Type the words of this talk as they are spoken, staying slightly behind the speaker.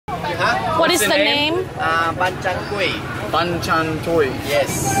What is the name? Banchan Kui. Banchan Toy.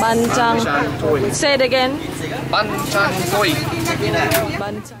 Yes. Banchan. Toy. Say it again. Banchan Toy.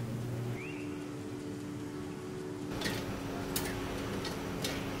 Banchan.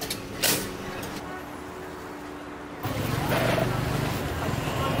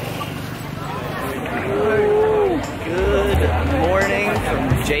 Good morning from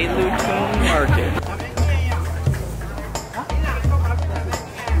Jelutong Market.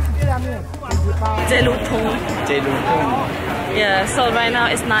 Jelutong. Yeah, so right now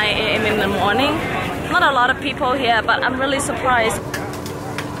it's 9 a.m. in the morning. Not a lot of people here, but I'm really surprised.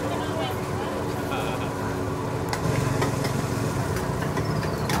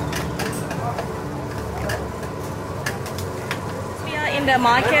 We are in the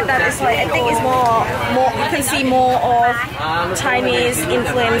market that is like, I think it's more you can see more of Chinese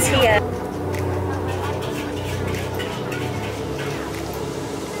influence here.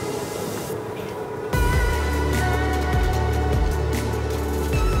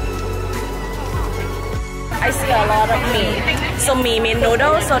 I see a lot of mee. So mee means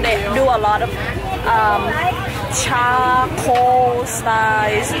noodles, so they do a lot of charcoal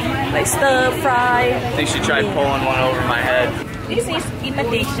styles, like stir fry. I think she tried pulling one over my head. This is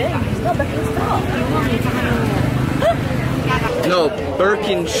imitation. It's not Birkenstock. No,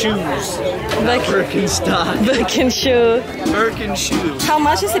 Birkin shoes. Birkenstock. Birkin shoe. Birkin shoes. How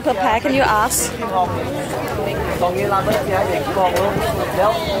much is it per pack? Can you ask?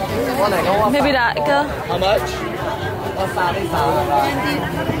 Maybe that girl. How much?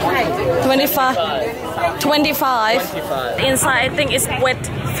 25. Inside, I think it's wet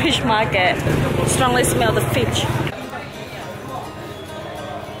fish market. Strongly smell the fish.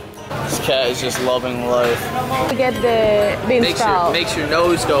 This cat is just loving life. Get the bean sprout. Makes your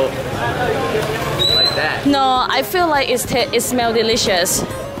nose go like that. No, I feel like it smells delicious.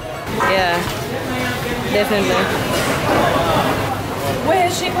 Yeah, definitely. Where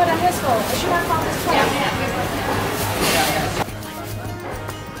is she put a hazel? She went from this place.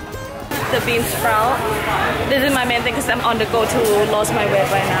 The bean sprout. This is my main thing because I'm on the go to lose my weight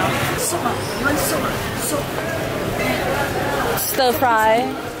right now. You want soup? Stir fry.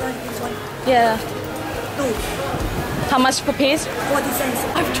 Yeah. How much per piece? 40 cents.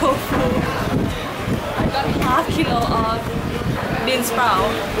 I'm tofu. I got half kilo of bean sprout.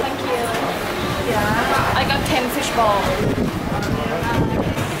 Thank you. Yeah. I got 10 fish balls.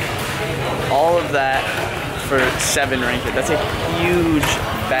 All of that for 7 ringgit. That's a huge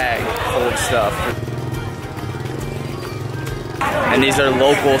bag full of stuff. And these are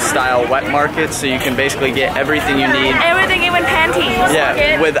local style wet markets, so you can basically get everything you need. Everything, even panties.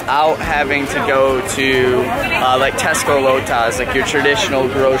 Yeah, without having to go to like Tesco Lotas, like your traditional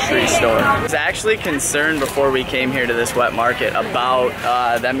grocery store. I was actually concerned before we came here to this wet market about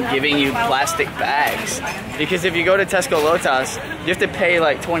them giving you plastic bags. Because if you go to Tesco Lotas, you have to pay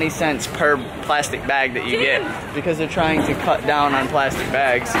like 20 cents per plastic bag that you get, because they're trying to cut down on plastic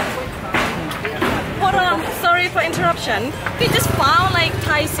bags. Hold on, sorry for interruption. We just found like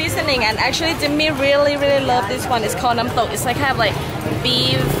Thai seasoning, and actually Jimmy really love this one. It's called Nam Tok. It's like have like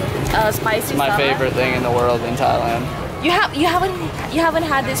beef, spicy. My favorite thing in the world in Thailand. You haven't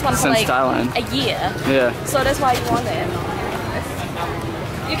had this one for Since like Thailand. a year. Yeah. So that's why you want it.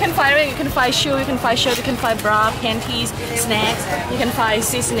 You can find it. You can find shoe. You can find shirt. You can find bra, panties, snacks. You can find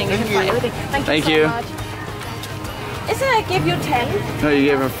seasoning. You can find everything. Thank you so much. Isn't I gave you 10? No, you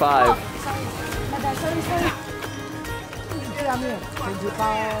gave her 5. Sorry.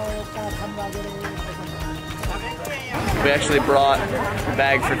 We actually brought a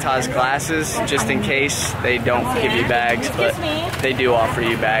bag for Taz glasses, just in case they don't give you bags, but they do offer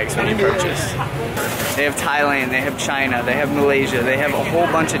you bags when you purchase. They have Thailand, they have China, they have Malaysia, they have a whole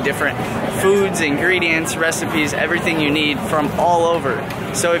bunch of different foods, ingredients, recipes, everything you need from all over.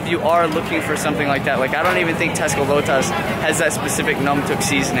 So if you are looking for something like that, like I don't even think Tesco Lotas has that specific Nam Tok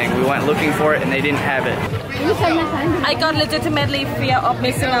seasoning. We went looking for it and they didn't have it. I got legitimately fear of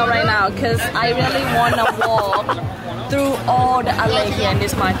missing out right now because I really want to walk through all the alley here in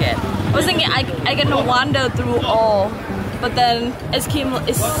this market. I was thinking I can wander through all, but then it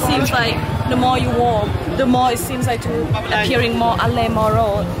seems like the more you walk, the more it seems like to appearing more alley, more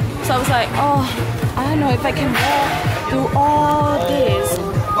road. So I was like, oh, I don't know if I can walk through all this.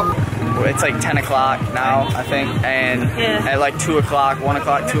 It's like 10 o'clock now, I think, and at like 2 o'clock, 1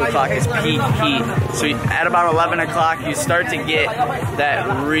 o'clock, 2 o'clock is peak heat. So at about 11 o'clock, you start to get that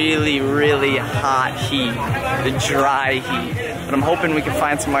really hot heat, the dry heat. But I'm hoping we can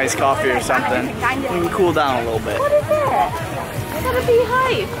find some iced coffee or something. We can cool down a little bit. What is that? It's gotta be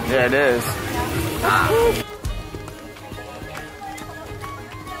high. Yeah, it is.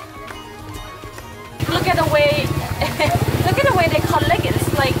 at the way, look at the way they collect it.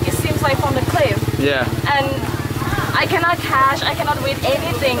 It's like, it seems like from the cliff. Yeah. And I cannot read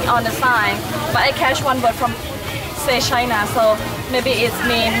anything on the sign, but I catch one word from, say, China, so maybe it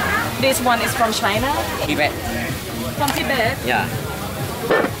means this one is from China. Tibet. From Tibet? Yeah.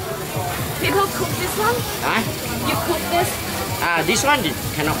 People cook this one? Huh? You cook this? This one you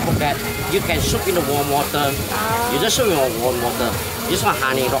cannot cook that. You can soak in the warm water. You just soak in warm water. This one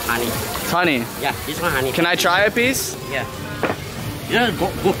honey, not honey. It's honey. Yeah, this one honey. Can I try a piece? Yeah. Yeah,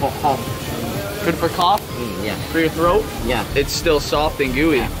 good for cough. Good for cough? Yeah. For your throat? Yeah. It's still soft and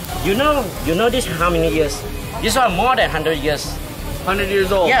gooey. You know this how many years? This one more than 100 years. 100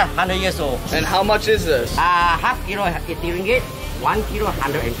 years old? Yeah, 100 years old. And how much is this? Half kilo 80 ringgit, 1 kilo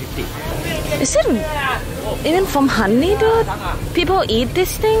 150. Is it even from honey, dude? People eat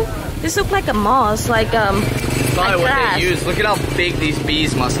this thing? This looks like a moss, like Probably what grass. they use. Look at how big these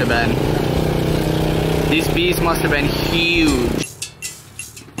bees must have been. These bees must have been huge.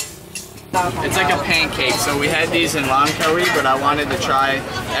 It's like a pancake. So we had these in Langkawi, but I wanted to try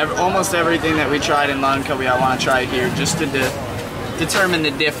almost everything that we tried in Langkawi. I want to try here just to determine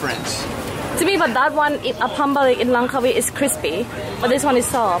the difference. To me, but that one, apambalik in Langkawi is crispy, but this one is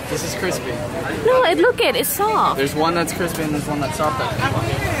soft. This is crispy. No, look it, it's soft. There's one that's crispy and there's one that's soft.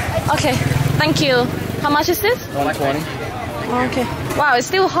 Okay, thank you. How much is this? 120. Okay. Wow, it's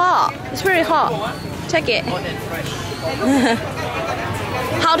still hot. It's very hot. Check it.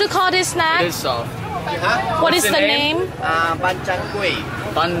 How to call this snack? It is soft. What is the the name? name? Banchan Kui.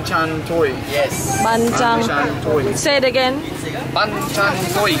 Banchan Toy. Yes. Banchan. Banchan Toy. Say it again. Banchan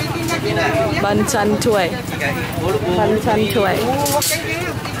Toy. Banchan Tui. Banchan Tui.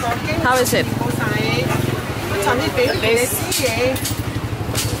 How is it?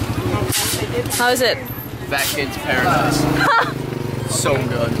 How is it? That kid's paradise. So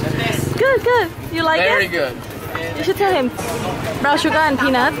good. Good, good. You like Very it? good. You should tell him. Brown sugar and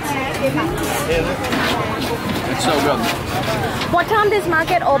peanuts. It's so good. What time this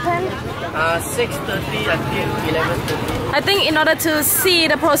market open? 6:30 until 11:30. I think in order to see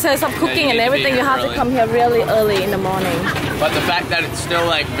the process of cooking you and need to be everything, you here have to early. come here really early in the morning. But the fact that it's still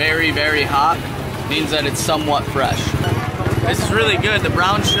like very, very hot means that it's somewhat fresh. This is really good. The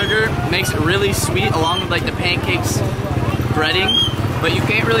brown sugar makes it really sweet along with like the pancakes breading, but you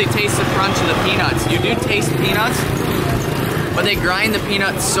can't really taste the crunch of the peanuts. You do taste peanuts, but they grind the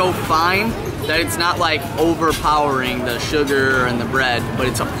peanuts so fine that it's not like overpowering the sugar and the bread, but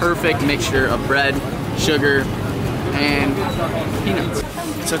it's a perfect mixture of bread, sugar, and peanuts.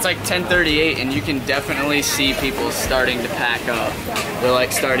 So it's like 10:38 and you can definitely see people starting to pack up. They're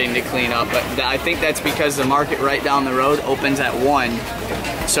like starting to clean up, but I think that's because the market right down the road opens at 1.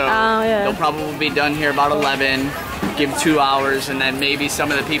 So they'll probably be done here about 11, give 2 hours, and then maybe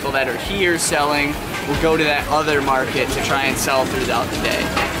some of the people that are here selling will go to that other market to try and sell throughout the day.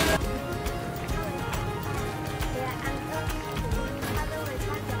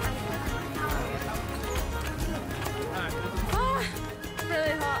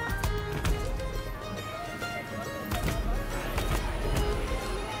 Really hot.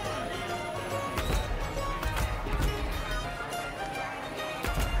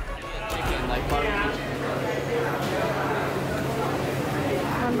 Chicken, like barbecue.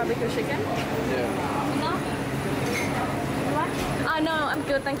 Want barbecue chicken? Yeah. No? No, I'm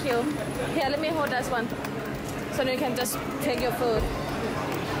good, thank you. Here, let me hold this one. So you can just take your food.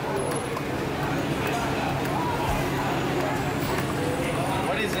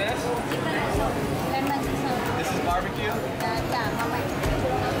 What is this? This is barbecue?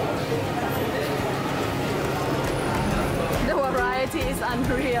 The variety is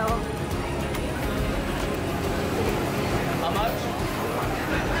unreal. How much?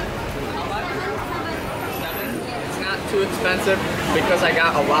 How much? 7? It's not too expensive because I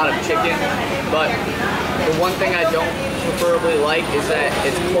got a lot of chicken, but the one thing I don't preferably like is that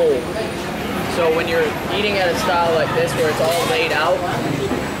it's cold. So when you're eating at a style like this where it's all laid out,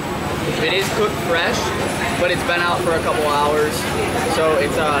 it is cooked fresh, but it's been out for a couple hours, so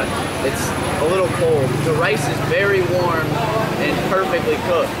it's a little cold. The rice is very warm and perfectly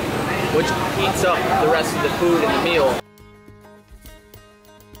cooked, which heats up the rest of the food in the meal.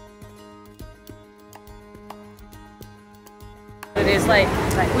 It is like,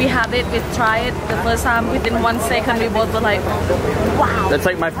 we had it, we tried it the first time, within 1 second we both were like, wow. That's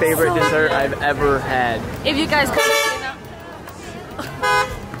like my favorite So dessert good. I've ever had. If you guys come to Penang,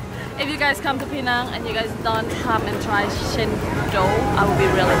 if you guys come to Penang and you guys don't come and try shin dough, I will be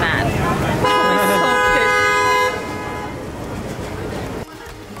really mad. I will be so pissed.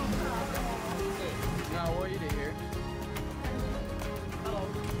 No, we'll eat it here.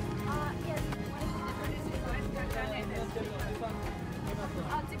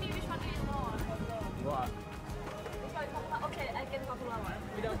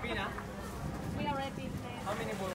 Philippines.